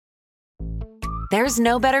There's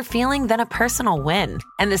no better feeling than a personal win.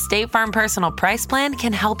 And the State Farm Personal Price Plan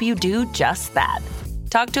can help you do just that.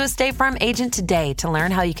 Talk to a State Farm agent today to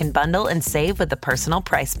learn how you can bundle and save with the Personal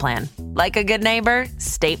Price Plan. Like a good neighbor,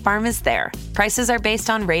 State Farm is there. Prices are based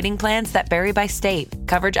on rating plans that vary by state.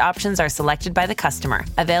 Coverage options are selected by the customer.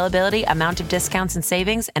 Availability, amount of discounts and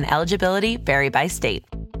savings, and eligibility vary by state.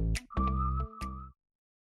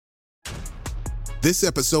 This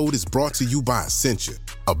episode is brought to you by Essentia.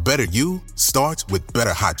 A better you starts with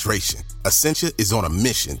better hydration. Essentia is on a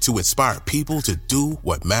mission to inspire people to do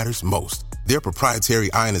what matters most. Their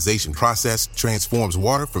proprietary ionization process transforms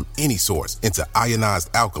water from any source into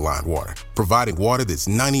ionized alkaline water, providing water that's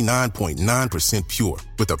 99.9% pure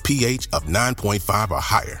with a pH of 9.5 or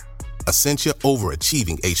higher. Essentia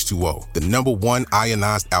overachieving H2O, the #1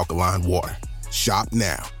 ionized alkaline water. Shop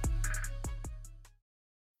now.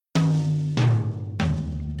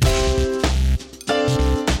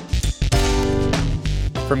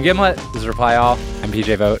 From Gimlet, this is Reply All. I'm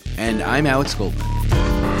PJ Vogt. And I'm Alex Goldman.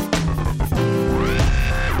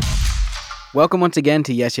 Welcome once again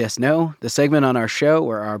to Yes, Yes, No, the segment on our show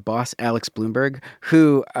where our boss, Alex Bloomberg,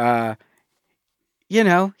 who,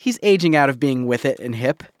 he's aging out of being with it and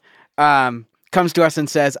hip, comes to us and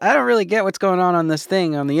says, I don't really get what's going on this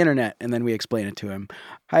thing on the internet. And then we explain it to him.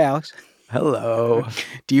 Hi, Alex. Hello.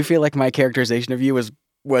 Do you feel like my characterization of you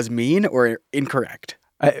was mean or incorrect?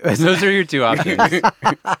 Those are your two options.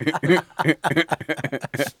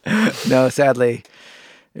 No, sadly,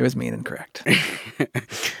 it was mean and correct.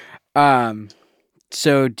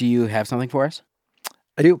 So do you have something for us?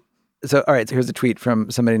 I do. So, all right. So here's a tweet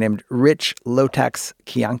from somebody named Rich Lotax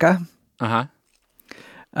Kianka.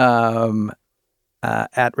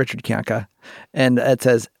 At Richard Kianka. And it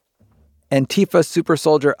says, Antifa super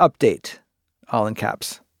soldier update, all in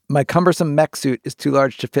caps. My cumbersome mech suit is too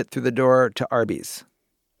large to fit through the door to Arby's.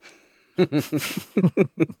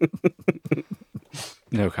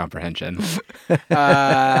 No comprehension.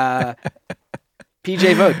 PJ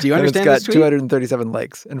Vogt, do you understand this tweet? It's got 237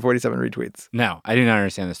 likes and 47 retweets. No, I do not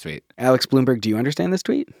understand this tweet. Alex Bloomberg, do you understand this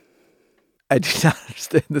tweet? I do not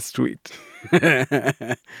understand this tweet.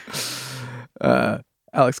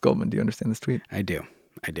 Alex Goldman, do you understand this tweet? I do.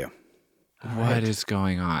 What is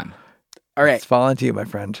going on? All right. It's fallen to you, my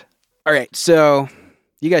friend. All right. So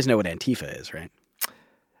you guys know what Antifa is, right?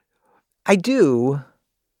 I do,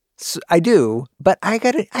 but I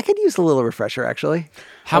could use a little refresher, actually.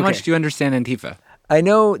 How much do you understand Antifa? I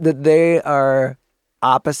know that they are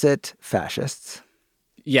opposite fascists.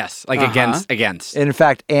 Yes, like against. In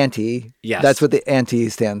fact, anti. Yes. That's what the anti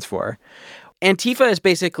stands for. Antifa is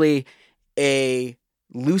basically a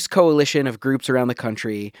loose coalition of groups around the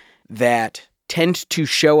country that tend to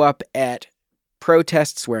show up at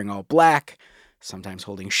protests wearing all black, sometimes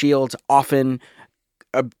holding shields, often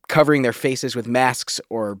covering their faces with masks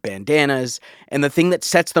or bandanas. And the thing that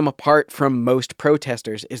sets them apart from most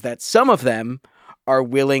protesters is that some of them are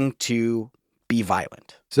willing to be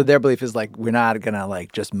violent. So their belief is like, we're not going to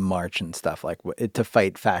just march and stuff. Like to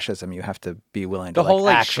fight fascism, you have to be willing to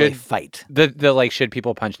actually fight. The should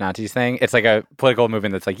people punch Nazis thing? It's like a political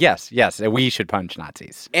movement that's like, yes, we should punch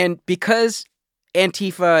Nazis. And because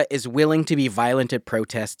Antifa is willing to be violent at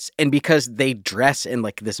protests and because they dress in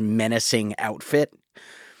this menacing outfit,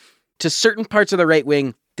 to certain parts of the right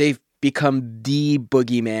wing, they've become the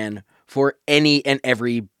boogeyman for any and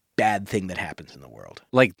every bad thing that happens in the world.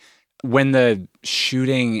 Like when the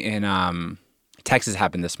shooting in Texas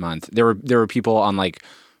happened this month, there were people on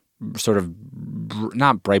sort of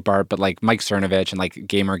not Breitbart, but Mike Cernovich and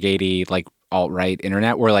Gamergate-y, alt-right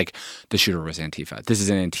internet where the shooter was Antifa. This is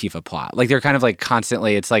an Antifa plot. They're kind of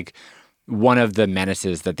constantly, it's one of the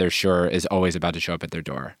menaces that they're sure is always about to show up at their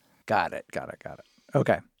door. Got it.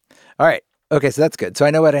 Okay. All right. Okay, so that's good. So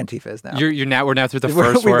I know what Antifa is now. We're now through the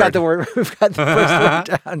first word. We've got the first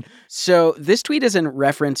word down. So this tweet is in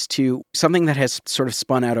reference to something that has sort of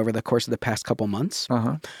spun out over the course of the past couple months.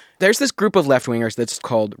 Uh-huh. There's this group of left-wingers that's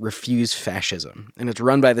called Refuse Fascism, and it's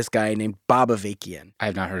run by this guy named Bob Avakian. I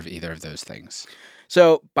have not heard of either of those things.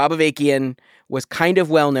 So Bob Avakian was kind of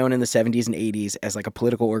well known in the 70s and 80s as a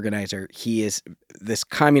political organizer. He is this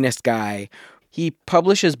communist guy. He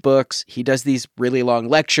publishes books. He does these really long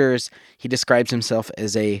lectures. He describes himself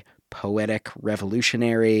as a poetic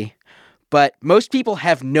revolutionary. But most people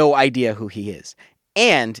have no idea who he is.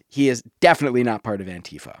 And he is definitely not part of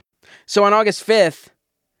Antifa. So on August 5th,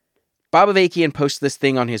 Bob Avakian posts this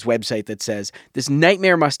thing on his website that says, "This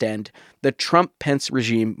nightmare must end. The Trump-Pence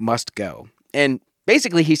regime must go." And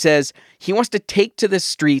basically he says he wants to take to the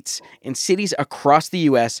streets in cities across the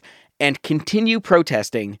U.S. and continue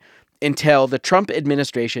protesting until the Trump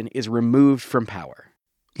administration is removed from power.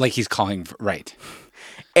 Like he's calling for, right.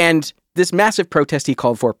 And this massive protest he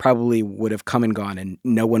called for probably would have come and gone and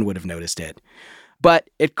no one would have noticed it. But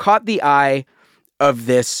it caught the eye of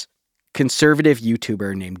this conservative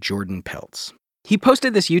YouTuber named Jordan Peltz. He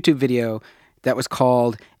posted this YouTube video that was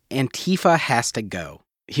called Antifa Has to Go.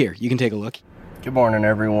 Here, you can take a look. Good morning,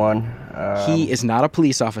 everyone. He is not a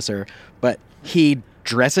police officer, but he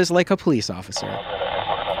dresses like a police officer.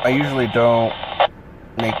 I usually don't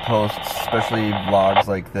make posts, especially vlogs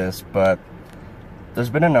like this, but there's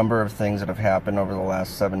been a number of things that have happened over the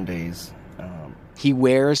last 7 days. He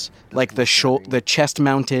wears like the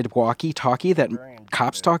chest-mounted walkie-talkie that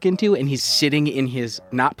cops talk into, and he's sitting in his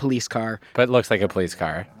not police car. But it looks like a police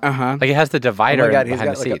car. Uh-huh. Like it has the divider behind the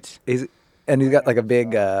like seats. He's got like a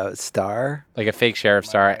big star. Like a fake sheriff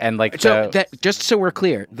star. And like Just so we're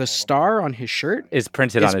clear, the star on his shirt is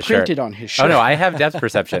printed on his shirt. Oh, no, I have depth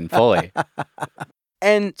perception fully.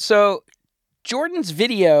 And so Jordan's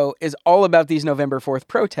video is all about these November 4th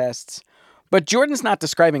protests, but Jordan's not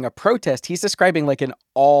describing a protest. He's describing like an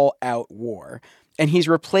all-out war. And he's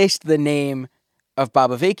replaced the name of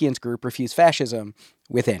Bob Avakian's group, Refuse Fascism,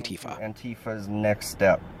 with Antifa. Antifa's next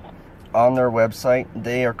step. On their website,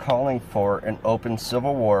 they are calling for an open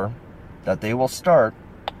civil war that they will start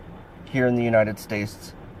here in the United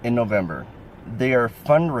States in November. They are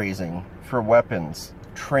fundraising for weapons,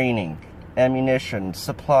 training, ammunition,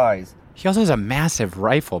 supplies. He also has a massive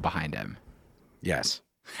rifle behind him. Yes.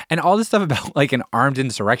 And all this stuff about like an armed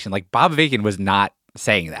insurrection. Like Bob Avakian was not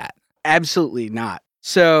saying that. Absolutely not.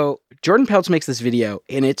 So Jordan Peltz makes this video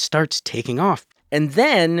and it starts taking off. And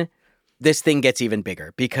then this thing gets even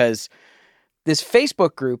bigger because this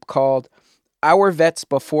Facebook group called Our Vets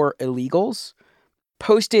Before Illegals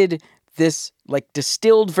posted this like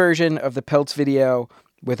distilled version of the Peltz video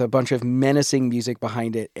with a bunch of menacing music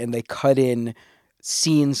behind it. And they cut in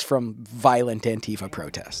scenes from violent Antifa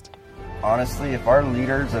protest. Honestly, if our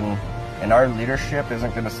leaders and our leadership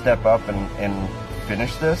isn't going to step up and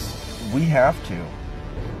finish this, we have to.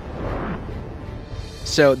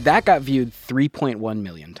 So that got viewed 3.1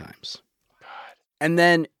 million times. And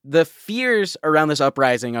then the fears around this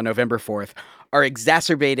uprising on November 4th are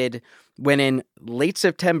exacerbated when in late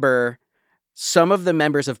September, some of the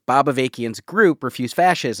members of Bob Avakian's group, Refuse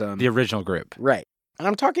Fascism... The original group. Right. And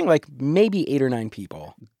I'm talking like maybe 8 or 9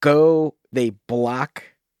 people. They block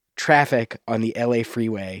traffic on the LA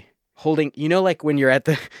freeway holding, like when you're at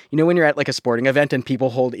like a sporting event and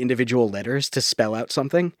people hold individual letters to spell out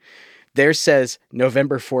something. Theirs says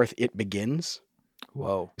November 4th, it begins.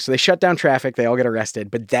 Whoa. So they shut down traffic. They all get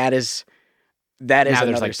arrested. But that is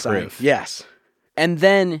another like sign. Proof. Yes. And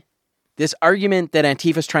then this argument that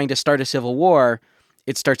Antifa's trying to start a civil war,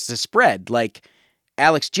 it starts to spread. Like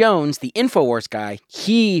Alex Jones, the InfoWars guy,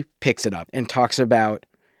 he picks it up and talks about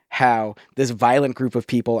how this violent group of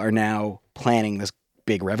people are now planning this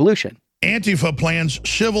big revolution. Antifa plans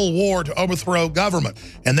civil war to overthrow government,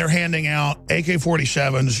 and they're handing out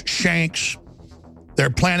AK-47s, shanks. They're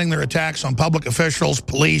planning their attacks on public officials,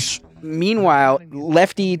 police. Meanwhile,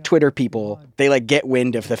 lefty Twitter people, they like get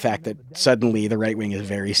wind of the fact that suddenly the right wing is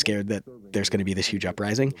very scared that there's going to be this huge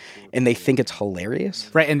uprising, and they think it's hilarious.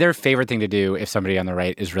 Right, and their favorite thing to do if somebody on the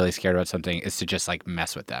right is really scared about something is to just like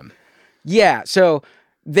mess with them. Yeah, so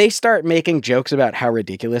they start making jokes about how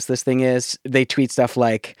ridiculous this thing is. They tweet stuff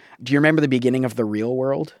like, do you remember the beginning of The Real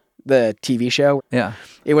World, the TV show? Yeah.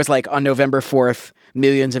 It was like on November 4th,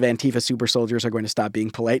 millions of Antifa super soldiers are going to stop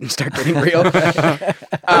being polite and start getting real.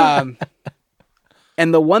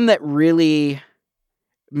 And the one that really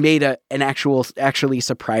made an actually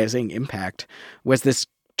surprising impact was this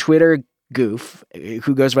Twitter goof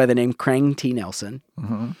who goes by the name Krang T. Nelson,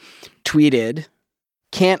 tweeted,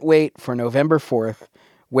 "Can't wait for November 4th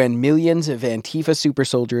when millions of Antifa super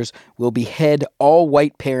soldiers will behead all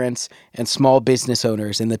white parents and small business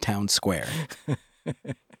owners in the town square."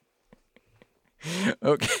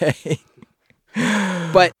 Okay.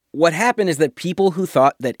 But what happened is that people who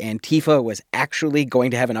thought that Antifa was actually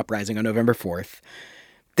going to have an uprising on November 4th,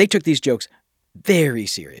 they took these jokes very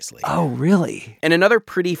seriously. Oh, really? And another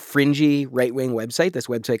pretty fringy right-wing website, this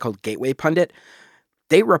website called Gateway Pundit,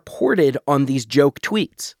 they reported on these joke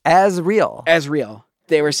tweets. As real. As real.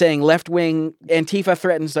 They were saying left-wing Antifa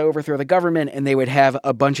threatens to overthrow the government, and they would have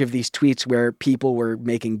a bunch of these tweets where people were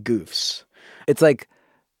making goofs. It's like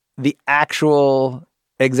the actual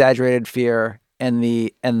exaggerated fear and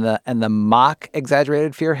the mock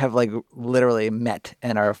exaggerated fear have like literally met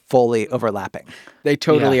and are fully overlapping. They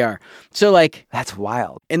totally are. So like, that's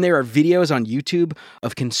wild. And there are videos on YouTube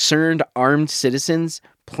of concerned armed citizens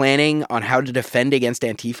planning on how to defend against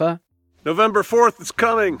Antifa. November 4th is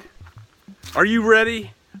coming. Are you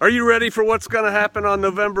ready? Are you ready for what's going to happen on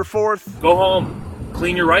November 4th? Go home,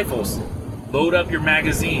 clean your rifles, load up your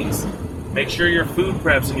magazines, make sure your food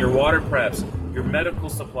preps and your water preps, your medical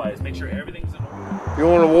supplies, make sure everything's in order. You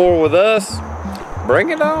want a war with us? Bring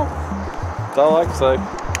it on. That's all I can say.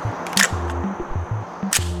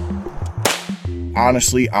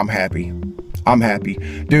 Honestly, I'm happy.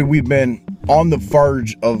 Dude, we've been on the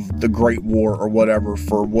verge of the Great War or whatever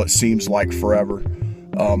for what seems like forever.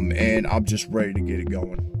 And I'm just ready to get it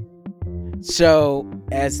going. So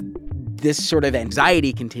as this sort of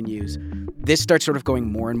anxiety continues, this starts sort of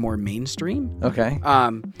going more and more mainstream. Okay.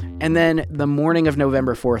 And then the morning of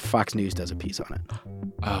November 4th, Fox News does a piece on it.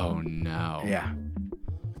 Oh, no. Yeah.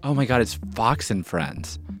 Oh, my God. It's Fox and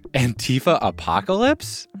Friends. Antifa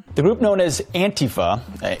apocalypse? The group known as Antifa,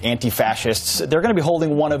 anti-fascists, they're going to be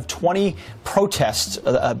holding one of 20 protests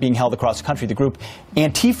being held across the country. The group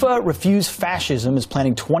Antifa Refuse Fascism is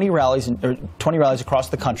planning 20 rallies across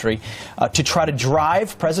the country to try to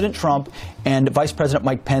drive President Trump and Vice President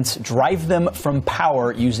Mike Pence, drive them from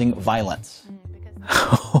power using violence.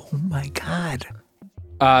 Oh, my God.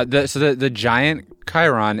 So the giant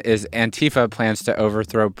chyron is Antifa plans to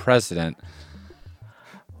overthrow president.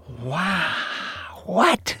 Wow.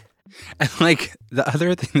 What? And like the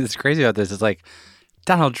other thing that's crazy about this is like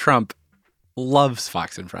Donald Trump loves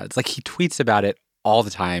Fox and Friends. Like he tweets about it all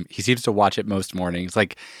the time. He seems to watch it most mornings.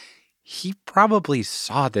 Like he probably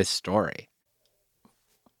saw this story.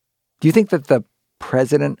 Do you think that the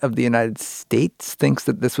president of the United States thinks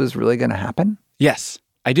that this was really going to happen? Yes,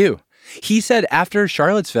 I do. He said after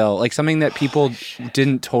Charlottesville, like something that people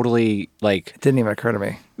didn't totally like. It didn't even occur to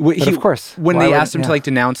me. But of course. When they asked him to like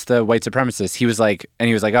denounce the white supremacists, he was like,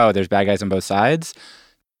 oh, there's bad guys on both sides.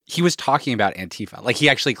 He was talking about Antifa. Like he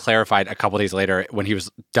actually clarified a couple days later when he was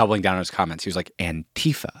doubling down on his comments. He was like,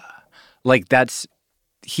 Antifa. Like that's,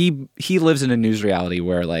 he lives in a news reality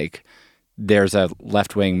where like there's a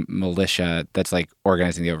left-wing militia that's like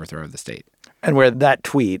organizing the overthrow of the state. And where that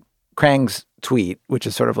tweet, Krang's tweet, which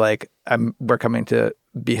is sort of like, we're coming to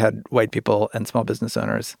behead white people and small business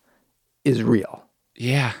owners, is real.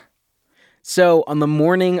 Yeah. So on the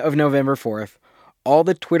morning of November 4th, all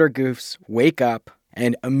the Twitter goofs wake up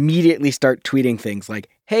and immediately start tweeting things like,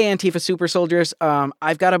 hey, Antifa super soldiers,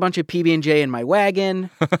 I've got a bunch of PB&J in my wagon.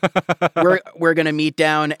 We're going to meet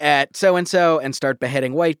down at so-and-so and start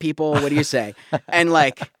beheading white people. What do you say? And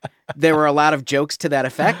like, there were a lot of jokes to that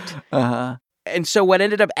effect. Uh-huh. And so what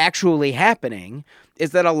ended up actually happening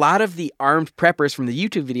is that a lot of the armed preppers from the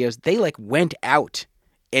YouTube videos, they like went out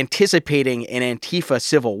anticipating an Antifa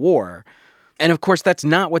civil war. And of course, that's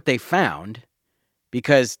not what they found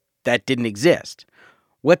because that didn't exist.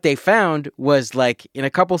 What they found was like in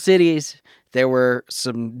a couple cities, there were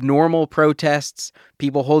some normal protests,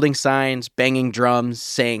 people holding signs, banging drums,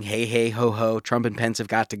 saying, hey, hey, ho, ho, Trump and Pence have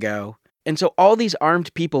got to go. And so all these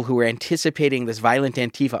armed people who were anticipating this violent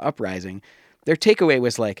Antifa uprising, their takeaway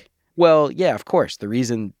was like, well, yeah, of course. The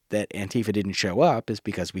reason that Antifa didn't show up is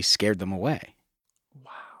because we scared them away.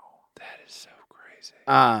 Wow, that is so crazy.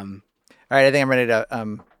 All right, I think I'm ready to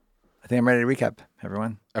recap,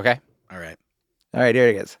 everyone. Okay. All right. All right, here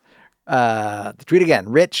it is. The tweet again.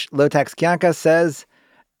 Rich Low-Tax Kianka says,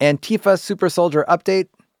 Antifa super soldier update, :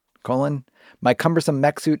 my cumbersome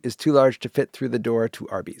mech suit is too large to fit through the door to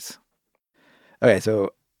Arby's. Okay,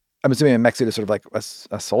 so I'm assuming a mech suit is sort of like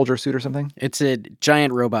a soldier suit or something? It's a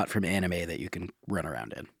giant robot from anime that you can run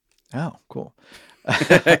around in. Oh, cool.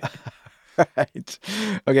 Right.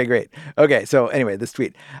 Okay, great. Okay, so anyway, this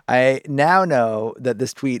tweet. I now know that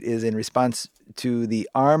this tweet is in response to the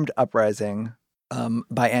armed uprising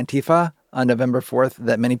by Antifa on November 4th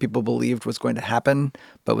that many people believed was going to happen,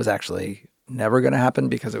 but was actually never going to happen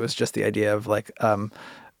because it was just the idea of like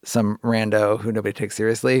some rando who nobody takes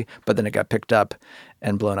seriously, but then it got picked up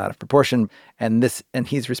and blown out of proportion. And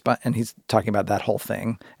he's talking about that whole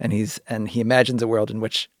thing, and he imagines a world in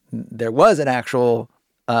which there was an actual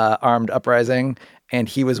armed uprising, and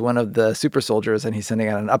he was one of the super soldiers, and he's sending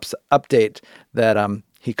out an update that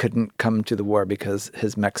he couldn't come to the war because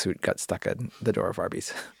his mech suit got stuck at the door of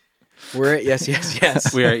Arby's. We're at yes, yes,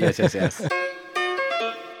 yes. We're at yes, yes, yes.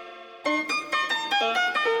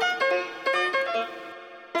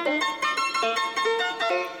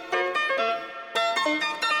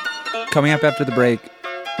 Coming up after the break,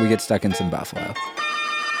 we get stuck in some buffalo.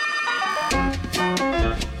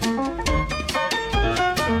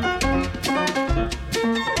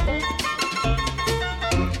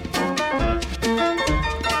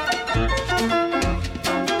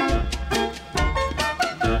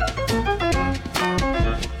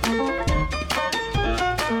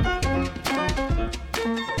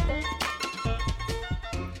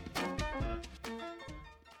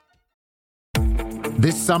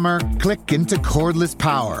 summer, click into cordless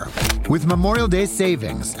power with Memorial Day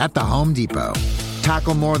savings at the Home Depot.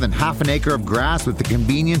 Tackle more than half an acre of grass with the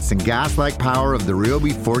convenience and gas-like power of the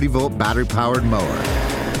Ryobi 40-volt battery-powered mower.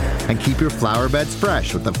 And keep your flower beds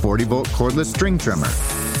fresh with the 40-volt cordless string trimmer.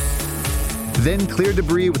 Then clear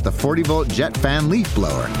debris with the 40-volt jet fan leaf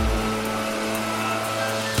blower.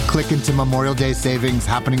 Click into Memorial Day savings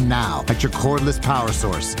happening now at your cordless power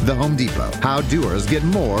source, the Home Depot. How doers get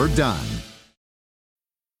more done.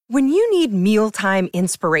 When you need mealtime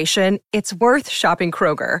inspiration, it's worth shopping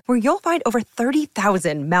Kroger, where you'll find over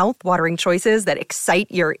 30,000 mouth-watering choices that excite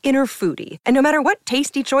your inner foodie. And no matter what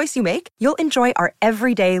tasty choice you make, you'll enjoy our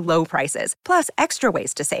everyday low prices, plus extra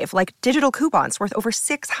ways to save, like digital coupons worth over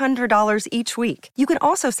 $600 each week. You can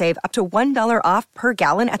also save up to $1 off per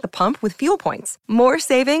gallon at the pump with fuel points. More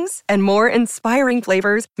savings and more inspiring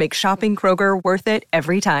flavors make shopping Kroger worth it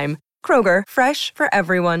every time. Kroger, fresh for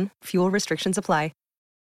everyone. Fuel restrictions apply.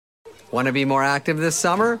 Want to be more active this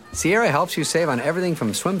summer? Sierra helps you save on everything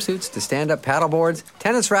from swimsuits to stand-up paddleboards,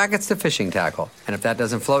 tennis rackets to fishing tackle. And if that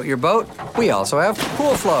doesn't float your boat, we also have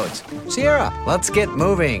pool floats. Sierra, let's get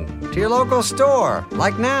moving to your local store,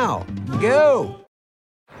 like now. Go!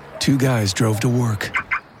 Two guys drove to work.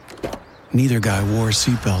 Neither guy wore a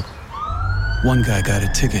seatbelt. One guy got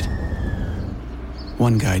a ticket.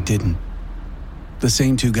 One guy didn't. The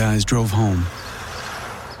same two guys drove home.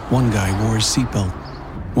 One guy wore his seatbelt.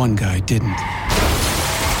 One guy didn't.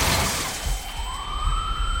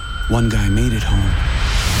 One guy made it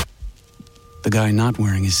home. The guy not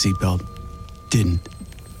wearing his seatbelt didn't.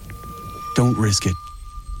 Don't risk it.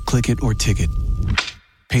 Click it or ticket.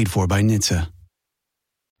 Paid for by NHTSA.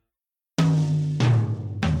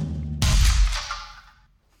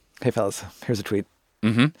 Hey, fellas, here's a tweet.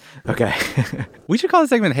 Mm-hmm. Okay. We should call the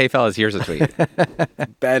segment "Hey fellas, here's a tweet."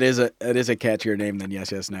 That is a catchier name than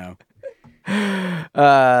Yes, Yes, No.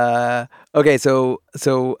 Okay, so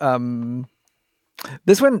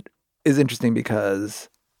this one is interesting because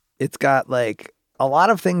it's got like a lot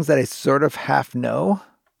of things that I sort of half know,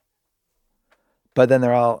 but then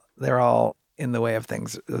they're all in the way of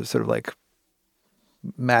things sort of like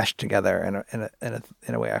mashed together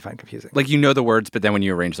in a way I find confusing. Like you know the words, but then when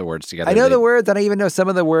you arrange the words together, I know the words, and I even know some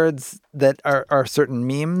of the words that are certain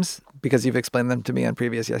memes because you've explained them to me on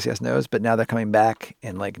previous Yes, Yes, No's, but now they're coming back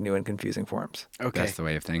in like new and confusing forms. Okay. That's the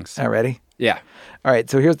way of things. All right, ready? Yeah. All right,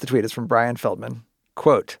 so here's the tweet. It's from Brian Feldman.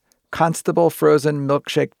 Quote, Constable frozen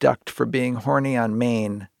milkshake ducked for being horny on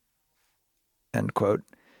Maine, end quote,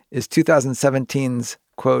 is 2017's,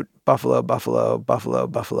 quote, Buffalo, Buffalo, Buffalo,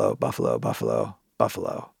 Buffalo, Buffalo, Buffalo,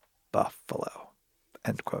 Buffalo, Buffalo,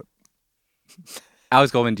 end quote.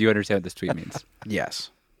 Alex Goldman, do you understand what this tweet means? Yes.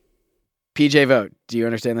 PJ Vogt, do you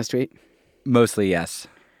understand this tweet? Mostly yes.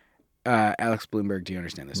 Alex Bloomberg, do you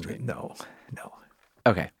understand this tweet? No.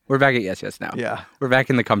 Okay. We're back at Yes, Yes, Now. Yeah. We're back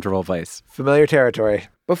in the comfortable place. Familiar territory.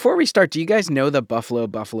 Before we start, do you guys know the Buffalo,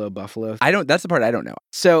 Buffalo, Buffalo? I don't. That's the part I don't know.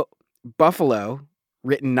 So, Buffalo,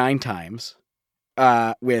 written 9 times,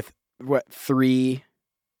 with three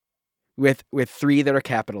that are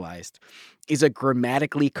capitalized, is a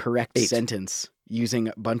grammatically correct 8 sentence using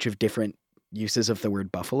a bunch of different uses of the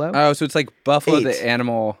word buffalo. Oh, so it's like Buffalo 8. the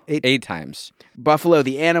animal 8 times. Buffalo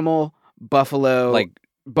the animal, Buffalo like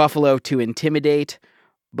Buffalo to intimidate,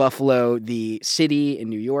 Buffalo the city in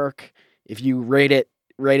New York. If you rate it,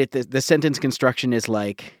 the sentence construction is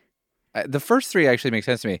like... the first 3 actually make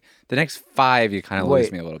sense to me. The next 5, you kind of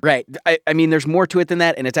lose me a little bit. Right. I mean, there's more to it than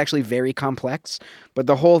that, and it's actually very complex. But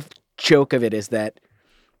the whole joke of it is that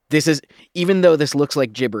this is, even though this looks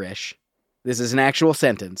like gibberish, this is an actual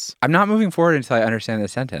sentence. I'm not moving forward until I understand the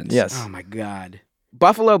sentence. Yes. Oh, my God.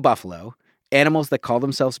 Buffalo, Buffalo. Animals that call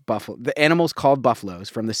themselves buffalo. The animals called buffaloes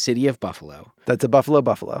from the city of Buffalo. That's a Buffalo,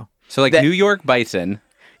 Buffalo. So like New York bison.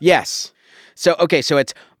 Yes. So, okay, so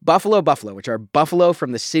it's Buffalo, Buffalo, which are buffalo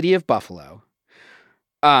from the city of Buffalo,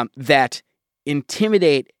 that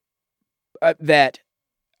intimidate, the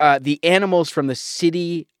animals from the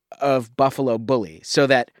city of Buffalo bully. So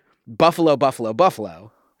that Buffalo, Buffalo,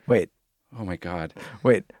 Buffalo. Wait. Oh my God.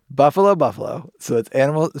 Wait. Buffalo, Buffalo. So it's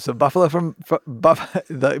animal. So Buffalo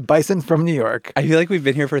the bison from New York. I feel like we've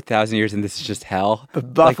been here for 1,000 years and this is just hell.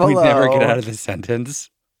 Buffalo. Like we never get out of the sentence.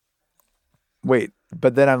 Wait.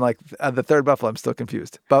 But then I'm like, the third buffalo, I'm still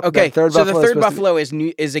confused. Okay, so the third buffalo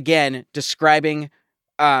is again describing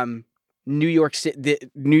New York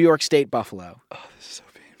State buffalo. Oh, this is so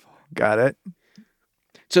painful. Got it.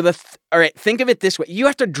 So all right, think of it this way. You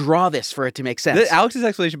have to draw this for it to make sense. Alex's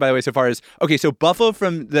explanation, by the way, so far is, okay, so buffalo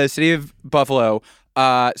from the city of Buffalo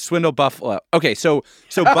Swindle Buffalo. Okay, so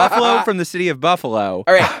Buffalo from the city of Buffalo.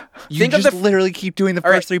 All right. You just literally keep doing the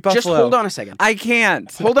first three Buffalo. Just hold on a second. I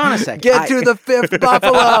can't. Hold on a second. Get to the fifth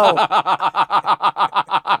Buffalo.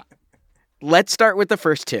 Let's start with the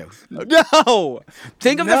first two. No.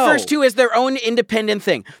 Think of the first two as their own independent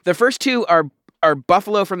thing. The first two are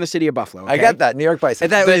Buffalo from the city of Buffalo. Okay? I get that. New York Bison.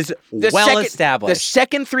 That is well established. The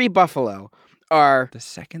second three Buffalo are the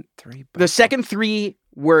second three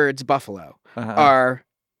words Buffalo are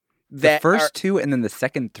the first two and then the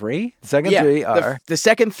second three? The second three are the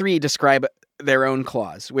second three describe their own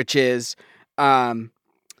clause, which is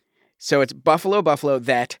so it's Buffalo, Buffalo,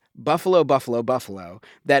 that Buffalo, Buffalo, Buffalo,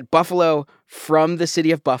 that Buffalo from the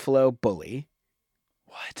city of Buffalo, bully.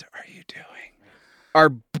 What are you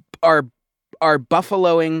doing? Are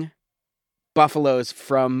buffaloing buffaloes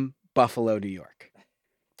from Buffalo, New York.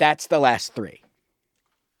 That's the last three.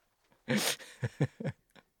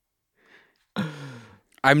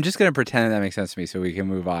 I'm just gonna pretend that makes sense to me so we can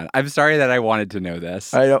move on. I'm sorry that I wanted to know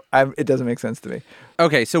this. It doesn't make sense to me.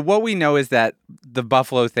 Okay, so what we know is that the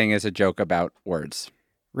Buffalo thing is a joke about words.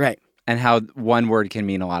 Right. And how one word can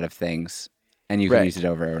mean a lot of things, and you can use it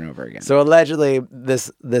over and over again. So allegedly,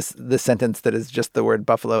 this sentence that is just the word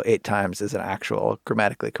buffalo 8 times is an actual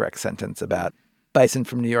grammatically correct sentence about bison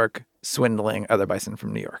from New York swindling other bison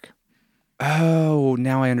from New York. Oh,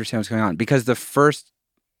 now I understand what's going on. Because the first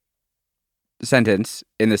sentence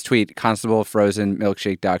in this tweet, Constable frozen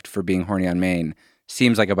milkshake ducked for being horny on Maine,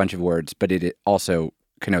 seems like a bunch of words, but it also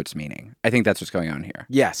connotes meaning. I think that's what's going on here.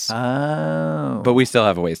 Yes. Oh. But we still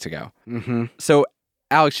have a ways to go. Mm-hmm. So,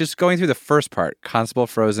 Alex, just going through the first part, Constable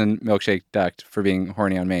frozen milkshake ducked for being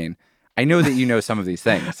horny on Maine. I know that you know some of these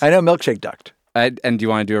things. I know milkshake ducked. And do you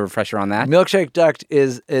want to do a refresher on that? Milkshake ducked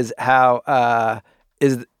is how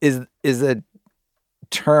is a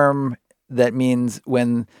term that means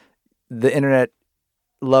when the internet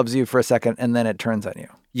loves you for a second and then it turns on you.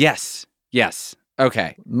 Yes.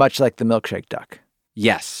 Okay. Much like the milkshake duck.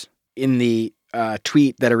 Yes. In the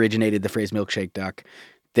tweet that originated the phrase milkshake duck,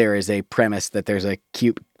 there is a premise that there's a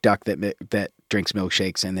cute duck that drinks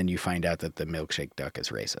milkshakes, and then you find out that the milkshake duck is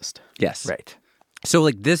racist. Yes. Right. So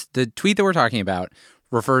like the tweet that we're talking about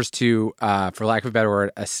refers to, for lack of a better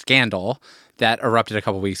word, a scandal that erupted a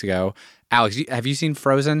couple weeks ago. Alex, have you seen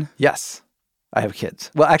Frozen? Yes. I have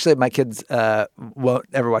kids. Well, actually, my kids won't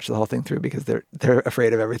ever watch the whole thing through because they're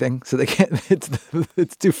afraid of everything, so they can't.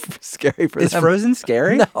 It's too scary for them. Is Frozen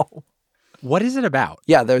scary? No. What is it about?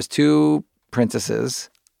 Yeah, there's 2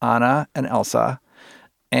 princesses, Anna and Elsa,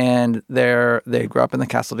 and they grow up in the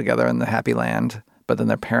castle together in the happy land. But then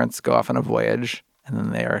their parents go off on a voyage, and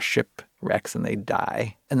then they are shipwrecks and they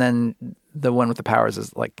die. And then the one with the powers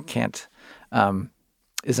is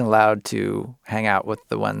isn't allowed to hang out with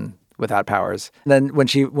the one without powers. Then when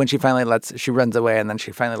she finally she runs away, and then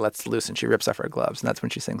she finally lets loose and she rips off her gloves, and that's when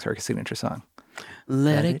she sings her signature song.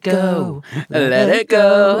 Let it go, let it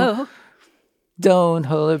go. Don't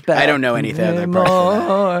hold it back. I don't know anything other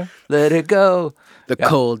part. Let it go. The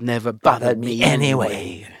cold never bothered me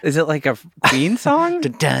anyway. Is it like a Queen song?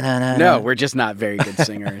 No, we're just not very good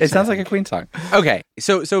singers. It sounds like a Queen song. Okay,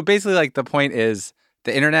 so basically, like the point is,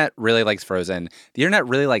 the internet really likes Frozen. The internet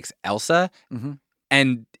really likes Elsa,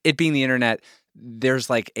 and it being the internet, there's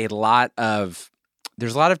a lot of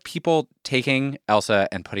people taking Elsa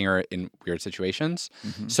and putting her in weird situations.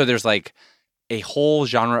 So there's a whole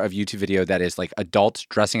genre of YouTube video that is adults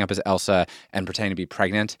dressing up as Elsa and pretending to be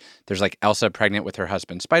pregnant. There's Elsa pregnant with her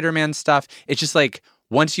husband Spider-Man stuff. It's just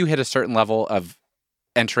once you hit a certain level of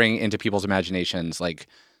entering into people's imaginations,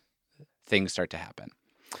 things start to happen.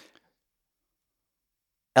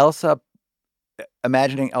 Elsa,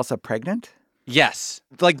 imagining Elsa pregnant? Yes.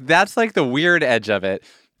 That's the weird edge of it.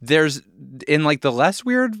 There's, in the less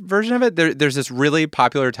weird version of it, there's this really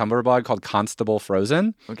popular Tumblr blog called Constable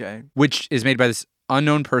Frozen. Okay. Which is made by this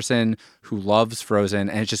unknown person who loves Frozen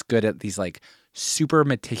and is just good at these super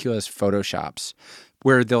meticulous photoshops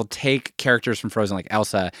where they'll take characters from Frozen like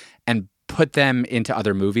Elsa and put them into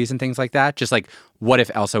other movies and things like that. Just what if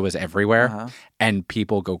Elsa was everywhere? And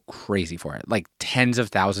people go crazy for it. Tens of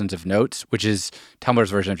thousands of notes, which is Tumblr's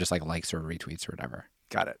version of just likes or retweets or whatever.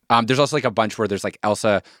 Got it. There's also a bunch where there's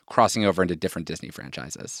Elsa crossing over into different Disney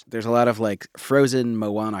franchises. There's a lot of Frozen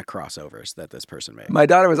Moana crossovers that this person made. My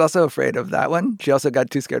daughter was also afraid of that one. She also got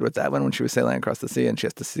too scared with that one when she was sailing across the sea, and she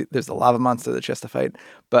has to see there's a lava monster that she has to fight.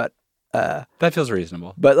 But that feels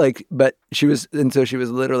reasonable. But she was, and so she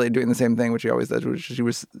was literally doing the same thing, which she always does, which she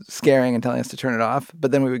was scaring and telling us to turn it off.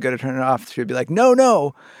 But then we would go to turn it off, she would be like,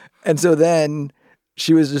 no. And so then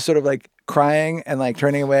she was just sort of crying and like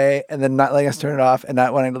turning away and then not letting us turn it off and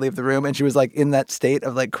not wanting to leave the room. And she was like in that state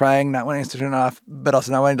of like crying, not wanting us to turn it off, but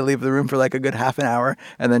also not wanting to leave the room for like a good half an hour.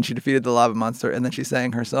 And then she defeated the lava monster and then she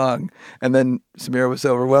sang her song. And then Samira was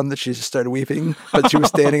so overwhelmed that she just started weeping, but she was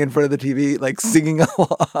standing in front of the TV, like singing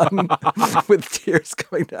along with tears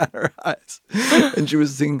coming down her eyes. And she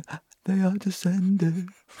was singing, "They are descended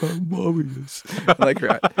from warriors." Like,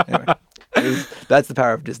 right. Anyway. That's the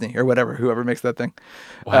power of Disney or whatever, whoever makes that thing.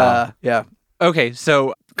 Wow. Yeah. Okay,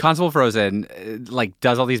 so Constable Frozen like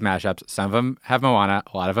does all these mashups. Some of them have Moana,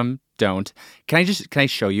 a lot of them don't. Can I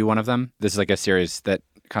show you one of them? This is like a series that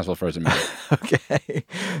Constable Frozen made. Okay.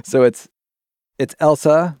 So it's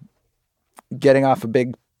Elsa getting off a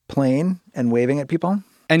big plane and waving at people.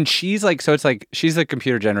 And she's like, so it's like she's a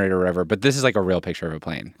computer generator or whatever, but this is like a real picture of a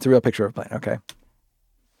plane. It's a real picture of a plane. Okay.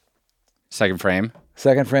 Second frame.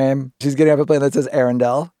 She's getting off a plane that says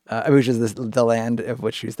Arendelle, which is the land of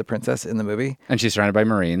which she's the princess in the movie. And she's surrounded by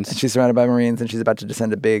Marines. And she's about to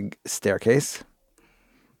descend a big staircase.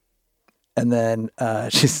 And then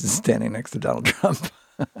she's standing next to Donald Trump.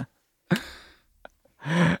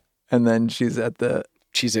 And then she's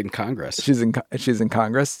in Congress. She's in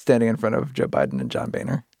Congress, standing in front of Joe Biden and John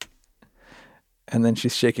Boehner. And then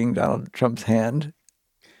she's shaking Donald Trump's hand.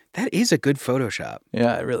 That is a good Photoshop.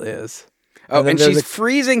 Yeah, it really is. Oh, and she's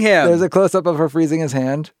freezing him. There's a close-up of her freezing his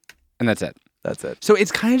hand. And that's it. That's it. So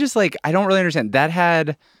it's kind of just like, I don't really understand. That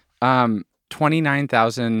had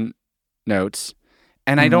 29,000 notes,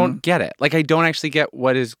 and I don't get it. Like, I don't actually get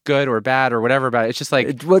what is good or bad or whatever about it. It's just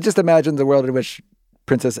like... Well, just imagine the world in which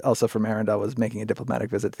Princess Elsa from Arendelle was making a diplomatic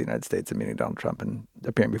visit to the United States and meeting Donald Trump and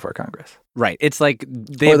appearing before Congress. Right. It's like...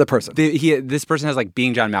 Or the person. This person has like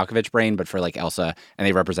being John Malkovich brain, but for like Elsa, and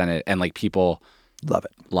they represent it, and like people... Love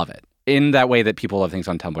it. Love it. In that way that people love things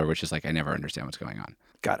on Tumblr, which is like, I never understand what's going on.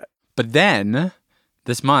 Got it. But then,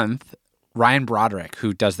 this month, Ryan Broderick,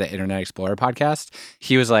 who does the Internet Explorer podcast,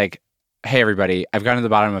 he was like, hey, everybody, I've gotten to the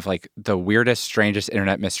bottom of like the weirdest, strangest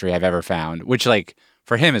internet mystery I've ever found, which like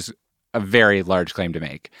for him is a very large claim to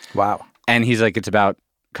make. Wow. And he's like, it's about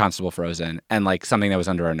Constable Frozen and like something that was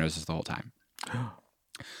under our noses the whole time.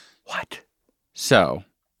 What? So,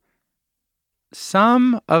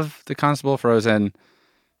 some of the Constable Frozen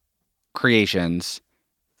creations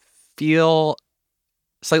feel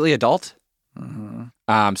slightly adult.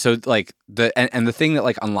 Mm-hmm. So like the thing that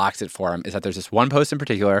like unlocks it for him is that there's this one post in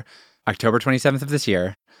particular, October 27th of this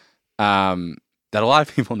year, that a lot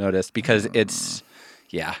of people noticed because it's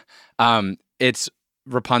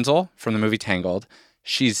Rapunzel from the movie Tangled.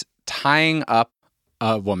 She's tying up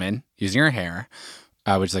a woman using her hair,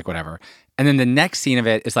 which is like whatever. And then the next scene of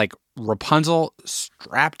it is like Rapunzel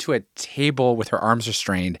strapped to a table with her arms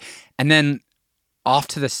restrained. And then off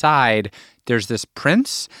to the side, there's this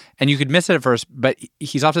prince. And you could miss it at first, but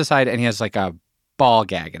he's off to the side and he has like a ball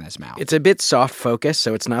gag in his mouth. It's a bit soft focus,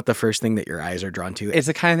 so it's not the first thing that your eyes are drawn to. It's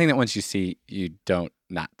the kind of thing that once you see, you don't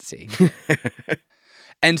not see.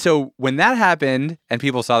 And so when that happened and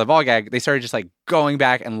people saw the ball gag, they started just like going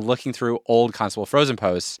back and looking through old Constable Frozen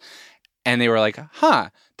posts. And they were like,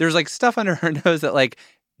 there's like stuff under her nose that like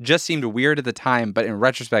just seemed weird at the time, but in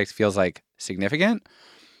retrospect feels like significant.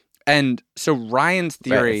 And so Ryan's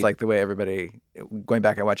theory... Right, it's like the way everybody, going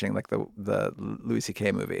back and watching like the Louis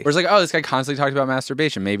C.K. movie. Where it's like, oh, this guy constantly talked about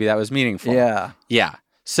masturbation. Maybe that was meaningful. Yeah. Yeah.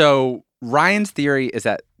 So Ryan's theory is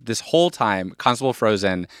that this whole time, Constable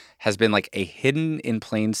Frozen has been like a hidden in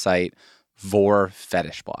plain sight vor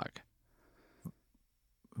fetish blog.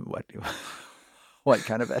 What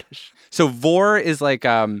kind of fetish? So vor is like...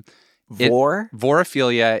 Vor?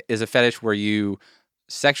 Vorophilia is a fetish where you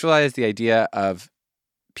sexualize the idea of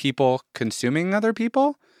people consuming other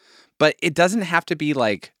people, but it doesn't have to be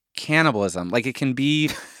like cannibalism. Like it can be...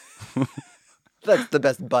 That's the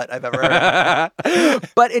best butt I've ever heard.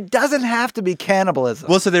 But it doesn't have to be cannibalism.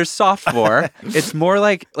 Well, so there's soft vor. It's more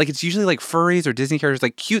like it's usually like furries or Disney characters,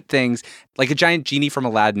 like cute things, like a giant genie from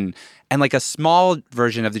Aladdin. And like a small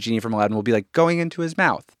version of the genie from Aladdin will be like going into his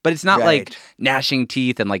mouth. But it's not like gnashing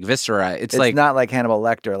teeth and like viscera. It's like not like Hannibal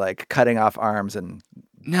Lecter, like cutting off arms and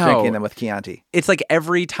drinking them with Chianti. It's like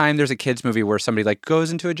every time there's a kid's movie where somebody like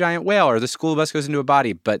goes into a giant whale or the school bus goes into a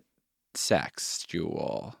body, but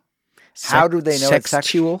sexual. How do they know it's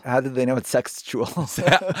sexual? How do they know it's sexual?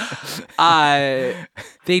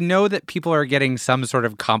 They know that people are getting some sort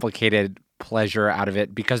of complicated pleasure out of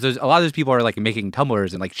it because a lot of those people are like making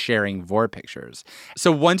Tumblrs and like sharing vor pictures.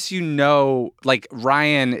 So once you know, like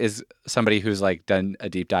Ryan is somebody who's like done a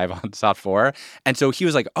deep dive on soft vor, and so he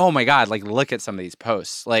was like, oh my god, like look at some of these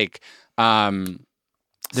posts, like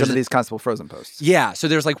some of these Constable Frozen posts. Yeah. So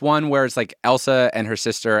there's like one where it's like Elsa and her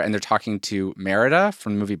sister, and they're talking to Merida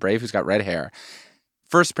from the movie Brave, who's got red hair.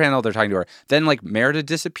 First panel, they're talking to her. Then like Merida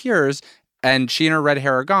disappears, and she and her red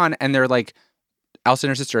hair are gone, and they're like, Elsa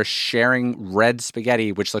and her sister are sharing red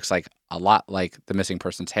spaghetti, which looks like a lot like the missing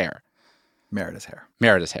person's hair. Merida's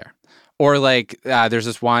hair. Or like there's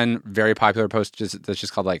this one very popular post that's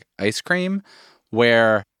just called like ice cream,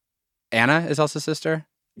 where Anna is Elsa's sister.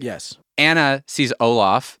 Yes. Anna sees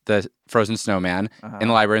Olaf, the frozen snowman, in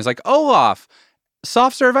the library and is like, Olaf,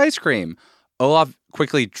 soft serve ice cream. Olaf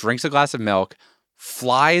quickly drinks a glass of milk,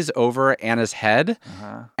 flies over Anna's head,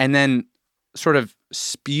 and then sort of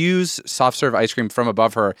spews soft serve ice cream from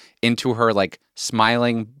above her into her like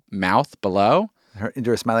smiling mouth below. Into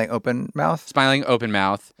her smiling open mouth? Smiling open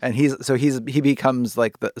mouth. And he becomes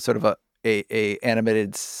like the sort of a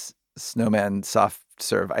animated snowman soft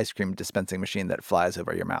serve ice cream dispensing machine that flies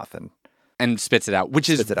over your mouth and spits it out, which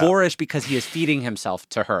is boorish because he is feeding himself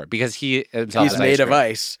to her because he's made of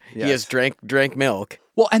ice. Yes. He has drank milk.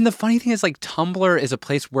 Well, and the funny thing is like Tumblr is a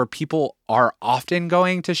place where people are often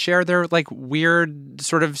going to share their like weird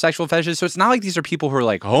sort of sexual fetishes. So it's not like these are people who are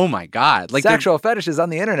like, oh my God. Like sexual fetishes on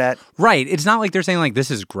the internet. Right. It's not like they're saying like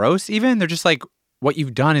this is gross even. They're just like, what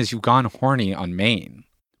you've done is you've gone horny on Maine,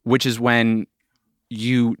 which is when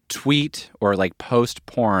you tweet or like post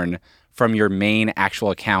porn from your main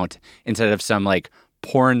actual account instead of some like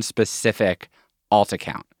porn specific alt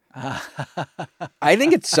account. I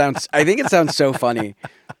think it sounds so funny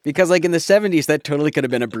because like in the 70s that totally could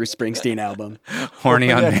have been a Bruce Springsteen album.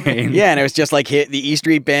 Horny on Maine. Yeah, and it was just like the E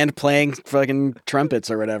Street Band playing fucking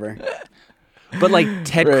trumpets or whatever. But like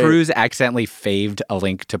Ted Cruz accidentally faved a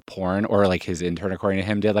link to porn, or like his intern, according to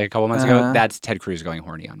him, did like a couple months ago. That's Ted Cruz going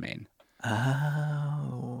horny on Maine.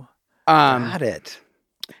 Oh. Got it.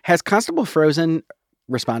 Has Constable Frozen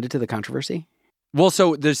responded to the controversy? Well,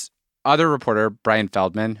 so there's other reporter, Brian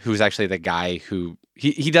Feldman, who's actually the guy who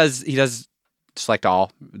he does Select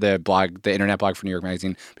All, the internet blog for New York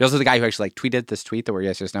Magazine, but also the guy who actually like tweeted this tweet that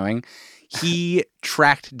we're just knowing. He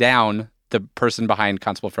tracked down the person behind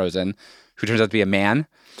Constable Frozen, who turns out to be a man.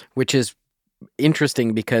 Which is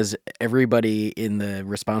interesting because everybody in the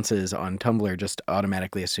responses on Tumblr just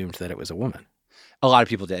automatically assumed that it was a woman. A lot of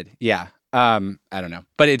people did, yeah. I don't know.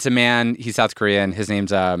 But it's a man. He's South Korean. His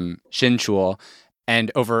name's Shin Chul. And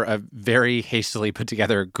over a very hastily put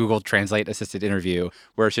together Google Translate assisted interview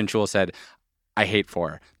where Shin Chul said, I hate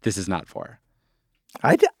for. This is not for.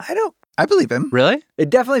 I believe him. Really? It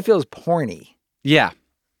definitely feels porny. Yeah.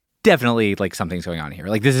 Definitely like something's going on here.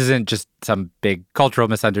 Like this isn't just some big cultural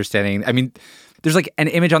misunderstanding. I mean, there's like an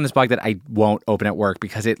image on this blog that I won't open at work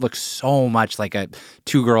because it looks so much like a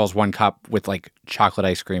 2 girls, 1 cup with like chocolate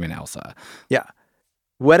ice cream and Elsa. Yeah.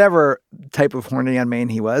 Whatever type of horny on Maine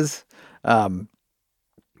he was,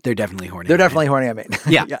 they're definitely horny. They're definitely horny on Maine.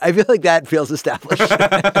 Yeah. I feel like that feels established.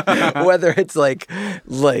 Whether it's like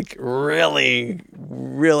really,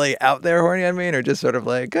 really out there horny on Maine or just sort of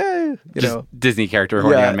like, Disney character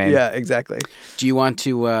horny on Maine. Yeah, exactly. Do you want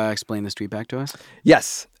to explain this tweet back to us?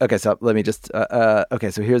 Yes. Okay, so let me just, so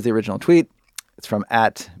here's the original tweet. It's from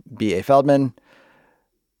 @BA Feldman.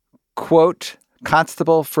 Quote,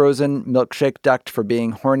 Constable Frozen milkshake ducked for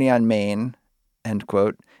being horny on Maine, end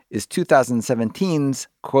quote, is 2017's,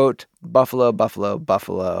 quote, Buffalo, Buffalo,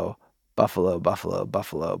 Buffalo, Buffalo, Buffalo,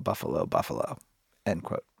 Buffalo, Buffalo, Buffalo, end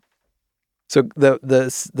quote. So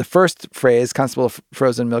the first phrase, Constable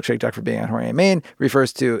Frozen milkshake ducked for being on horny on Maine,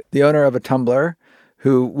 refers to the owner of a Tumblr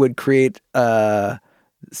who would create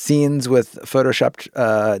scenes with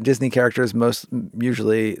photoshopped Disney characters, most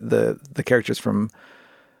usually the characters from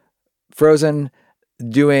Frozen,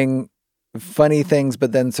 doing funny things,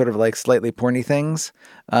 but then sort of like slightly porny things.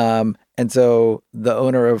 And so the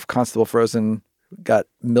owner of Constable Frozen got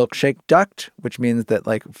milkshake ducked, which means that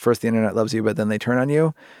like first the internet loves you, but then they turn on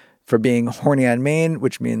you, for being horny on Maine,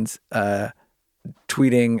 which means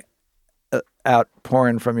tweeting out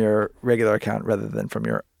porn from your regular account rather than from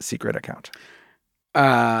your secret account.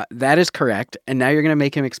 That is correct. And now you're going to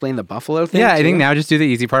make him explain the buffalo thing? Yeah, I think now just do the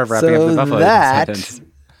easy part of wrapping up the buffalo sentence.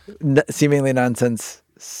 Seemingly nonsense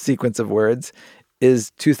sequence of words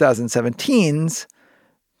is 2017's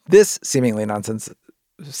this seemingly nonsense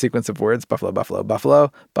sequence of words, buffalo, buffalo,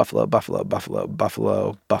 buffalo, buffalo, buffalo, buffalo,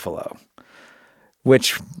 buffalo, buffalo,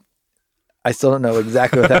 which I still don't know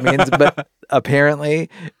exactly what that means, but apparently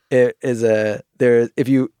it is if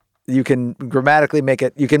you can grammatically make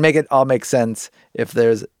it, you can make it all make sense if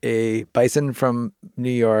there's a bison from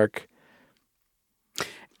New York.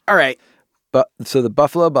 All right. But so the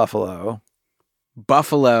buffalo,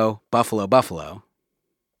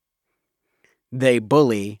 they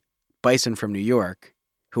bully bison from New York,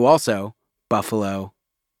 who also Buffalo.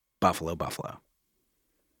 Alex,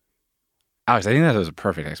 I think that was a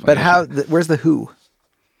perfect explanation. But where's the who?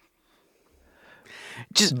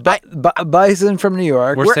 Just Bison from New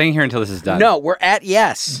York. We're staying here until this is done. No, we're at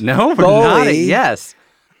yes. No, we're not at yes.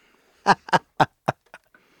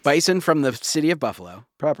 Bison from the city of Buffalo.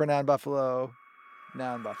 Proper noun Buffalo.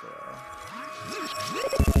 Noun Buffalo.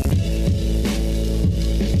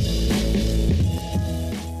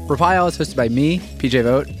 Reply All is hosted by me, PJ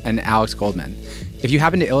Vogt, and Alex Goldman. If you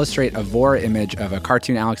happen to illustrate a vor image of a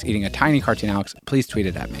cartoon Alex eating a tiny cartoon Alex, please tweet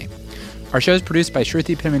it at me. Our show is produced by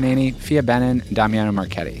Shruti Pimaneni, Fia Benin, and Damiano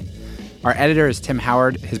Marchetti. Our editor is Tim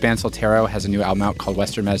Howard. His band Soltero has a new album out called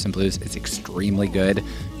Western Medicine Blues. It's extremely good.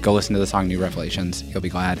 Go listen to the song New Revelations. You'll be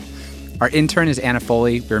glad. Our intern is Anna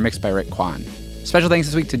Foley. We were mixed by Rick Kwan. Special thanks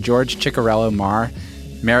this week to George Ciccarello Marr,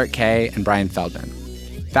 Merritt Kay, and Brian Feldman.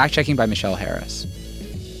 Fact-checking by Michelle Harris.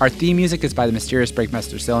 Our theme music is by the mysterious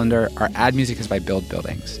Breakmaster Cylinder. Our ad music is by Build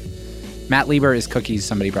Buildings. Matt Lieber is Cookies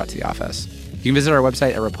Somebody Brought to the Office. You can visit our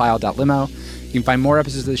website at replyall.limo. You can find more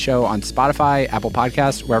episodes of the show on Spotify, Apple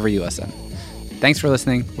Podcasts, wherever you listen. Thanks for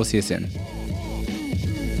listening. We'll see you soon.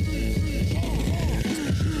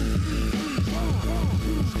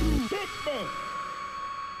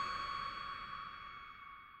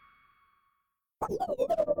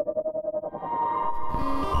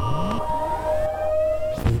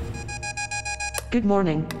 Good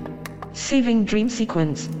morning. Saving dream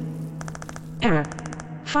sequence. Error.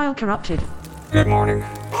 File corrupted. Good morning.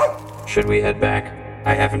 Should we head back?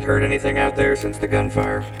 I haven't heard anything out there since the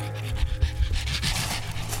gunfire.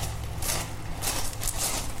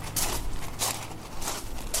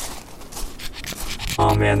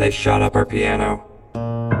 Oh man, they shot up our piano.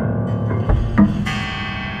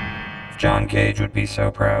 John Cage would be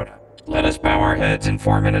so proud. Let us bow our heads in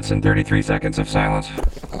 4 minutes and 33 seconds of silence.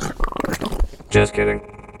 Just kidding.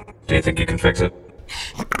 Do you think you can fix it?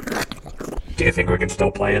 Do you think we can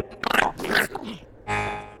still play it?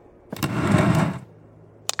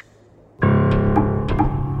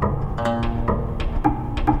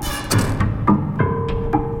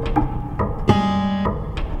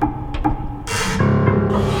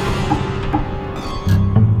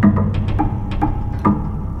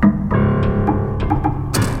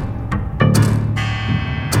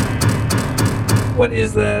 What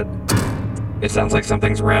is that? It sounds like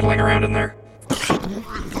something's rattling around in there.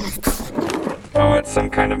 Oh, it's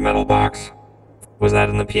some kind of metal box. Was that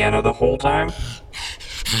in the piano the whole time?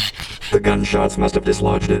 The gunshots must have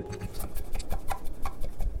dislodged it.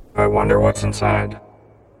 I wonder what's inside.